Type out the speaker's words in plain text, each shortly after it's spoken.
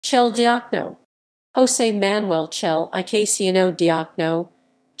Chel Diokno. Jose Manuel Chel Icasiano Diokno,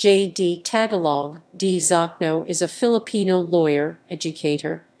 J.D. Tagalog, ʻdʒɔknɔ is a Filipino lawyer,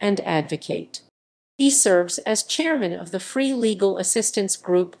 educator, and advocate. He serves as chairman of the Free Legal Assistance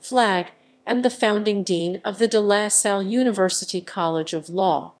Group FLAG and the founding dean of the De La Salle University College of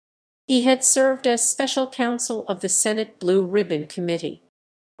Law. He had served as special counsel of the Senate Blue Ribbon Committee.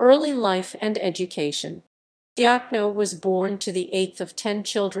 Early life and education. Diokno was born to the eighth of 10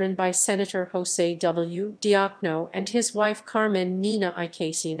 children by Senator Jose W. Diokno and his wife Carmen Nina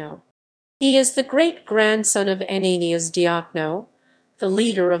Icasiano. He is the great-grandson of Ananias Diokno, the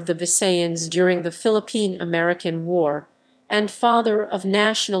leader of the Visayans during the Philippine-American War, and father of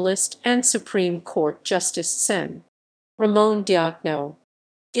nationalist and Supreme Court Justice Sen. Ramon Diokno.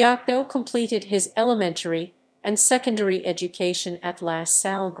 Diokno completed his elementary and secondary education at La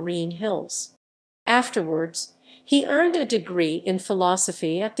Salle Green Hills. Afterwards, he earned a degree in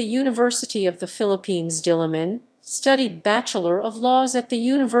philosophy at the University of the Philippines Diliman, studied Bachelor of Laws at the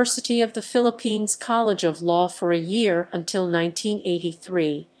University of the Philippines College of Law for a year until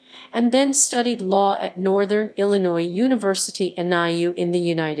 1983, and then studied law at Northern Illinois University NIU in the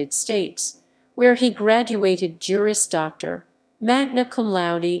United States, where he graduated Juris Doctor, magna cum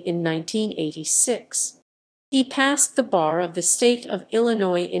laude in 1986. He passed the bar of the state of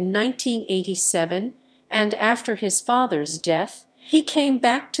Illinois in 1987, and after his father's death, he came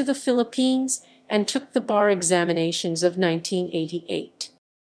back to the Philippines and took the bar examinations of 1988.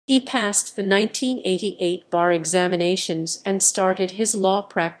 He passed the 1988 bar examinations and started his law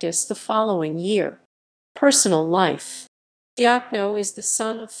practice the following year. Personal life. Diokno is the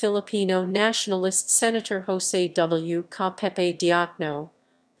son of Filipino nationalist Senator Jose W. Pepe Diokno,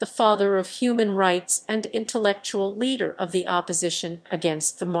 the father of human rights and intellectual leader of the opposition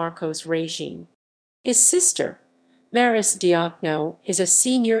against the Marcos regime. His sister, Maris Diokno, is a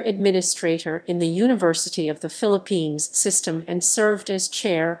senior administrator in the University of the Philippines system and served as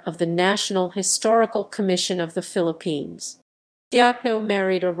chair of the National Historical Commission of the Philippines. Diokno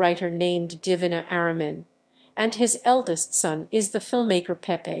married a writer named Divina Aramin, and his eldest son is the filmmaker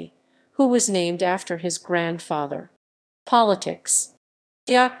Pepe, who was named after his grandfather. Politics.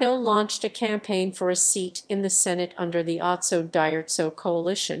 Diokno launched a campaign for a seat in the Senate under the ʻdʒɔknɔ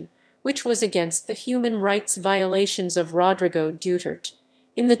coalition, which was against the human rights violations of Rodrigo Duterte,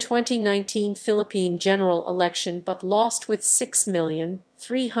 in the 2019 Philippine general election but lost with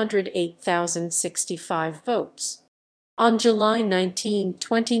 6,308,065 votes. On July 19,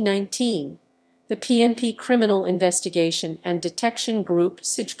 2019, the PNP Criminal Investigation and Detection Group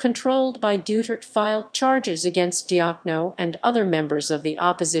SIG controlled by Duterte filed charges against Diokno and other members of the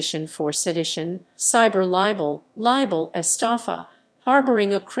opposition for sedition, cyber libel, estafa,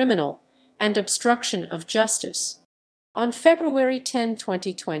 harboring a criminal, and obstruction of justice. On February 10,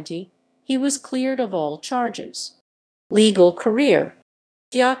 2020, he was cleared of all charges. Legal career.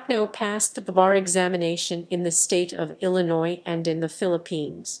 Diokno passed the bar examination in the state of Illinois and in the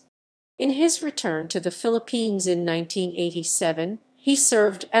Philippines. In his return to the Philippines in 1987, he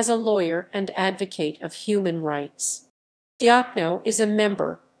served as a lawyer and advocate of human rights. Diokno is a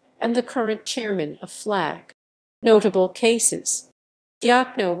member and the current chairman of FLAG. Notable cases.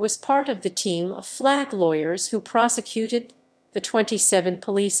 Diokno was part of the team of FLAG lawyers who prosecuted the 27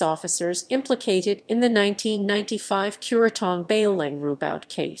 police officers implicated in the 1995 Curatong Baling Rubaut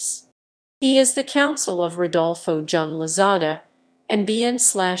case. He is the counsel of Rodolfo Jung Lazada,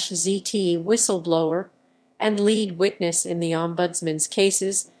 NBN/ZTE whistleblower, and lead witness in the Ombudsman's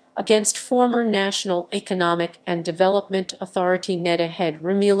cases against former National Economic and Development Authority NEDA head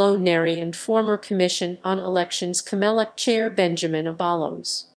Ramilo Neri and former Commission on Elections COMELEC chair Benjamin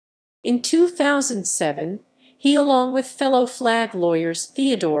Abalos. In 2007, he, along with fellow FLAG lawyers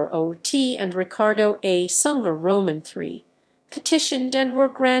Theodore O.T. and Ricardo A. Sunga Roman III, petitioned and were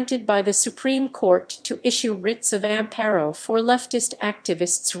granted by the Supreme Court to issue writs of amparo for leftist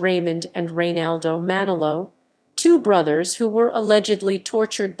activists Raymond and Reynaldo Manalo, two brothers who were allegedly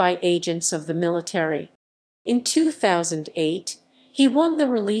tortured by agents of the military. In 2008, he won the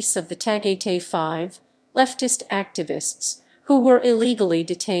release of the Tagaytay 5 leftist activists who were illegally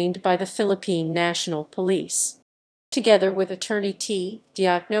detained by the Philippine National Police. Together with attorney T.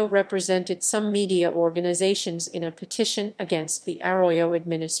 Diokno represented some media organizations in a petition against the Arroyo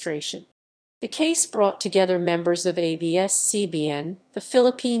administration. The case brought together members of ABS-CBN, the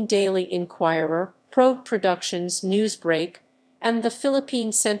Philippine Daily Inquirer, Probe Productions Newsbreak, and the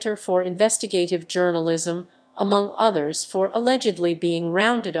Philippine Center for Investigative Journalism, among others, for allegedly being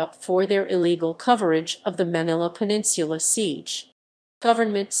rounded up for their illegal coverage of the Manila Peninsula siege.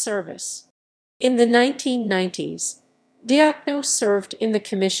 Government service. In the 1990s, Diokno served in the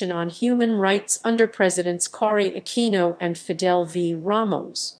Commission on Human Rights under Presidents Cory Aquino and Fidel V.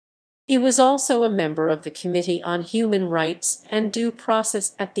 Ramos. He was also a member of the Committee on Human Rights and Due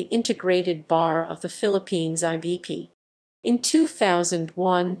Process at the Integrated Bar of the Philippines (IBP). In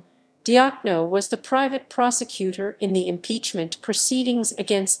 2001, Diokno was the private prosecutor in the impeachment proceedings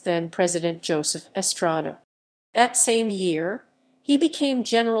against then-President Joseph Estrada. That same year, he became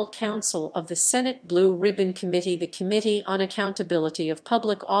general counsel of the Senate Blue Ribbon Committee, the Committee on Accountability of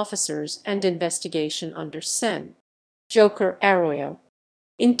Public Officers and Investigation under Sen. Joker Arroyo.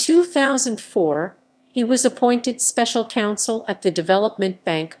 In 2004, he was appointed special counsel at the Development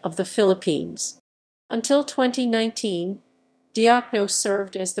Bank of the Philippines. Until 2019, Diokno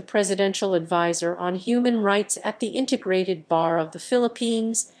served as the presidential advisor on human rights at the Integrated Bar of the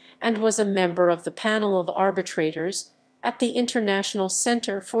Philippines and was a member of the panel of arbitrators at the International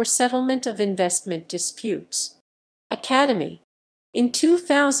Center for Settlement of Investment Disputes. Academy. In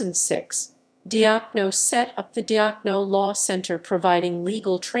 2006, Diokno set up the Diokno Law Center, providing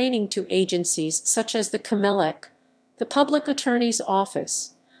legal training to agencies such as the COMELEC, the Public Attorney's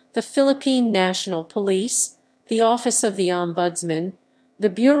Office, the Philippine National Police, the Office of the Ombudsman, the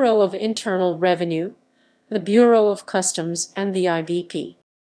Bureau of Internal Revenue, the Bureau of Customs, and the IBP.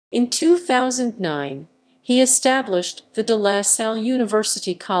 In 2009, he established the De La Salle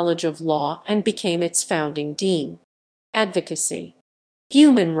University College of Law and became its founding dean. Advocacy.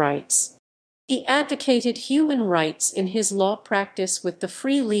 Human rights. He advocated human rights in his law practice with the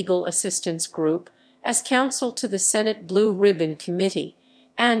Free Legal Assistance Group, as counsel to the Senate Blue Ribbon Committee,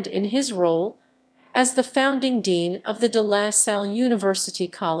 and in his role as the founding dean of the De La Salle University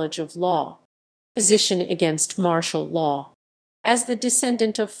College of Law. Position against martial law. As the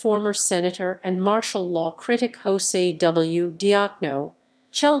descendant of former senator and martial law critic Jose W. Diokno,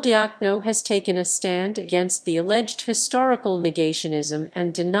 Chel Diokno has taken a stand against the alleged historical negationism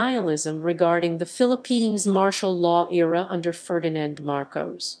and denialism regarding the Philippines' martial law era under Ferdinand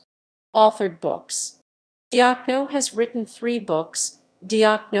Marcos. Authored books. Diokno has written 3 books: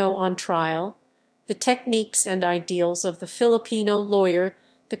 Diokno on Trial, The Techniques and Ideals of the Filipino Lawyer,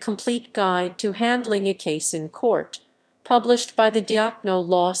 The Complete Guide to Handling a Case in Court, published by the Diokno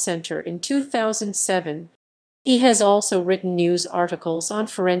Law Center in 2007. He has also written news articles on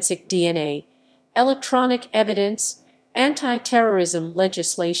forensic DNA, electronic evidence, anti-terrorism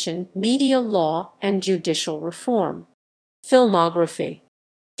legislation, media law, and judicial reform. Filmography.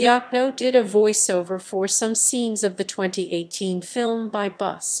 Diokno did a voiceover for some scenes of the 2018 film by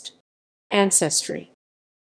Bust. Ancestry.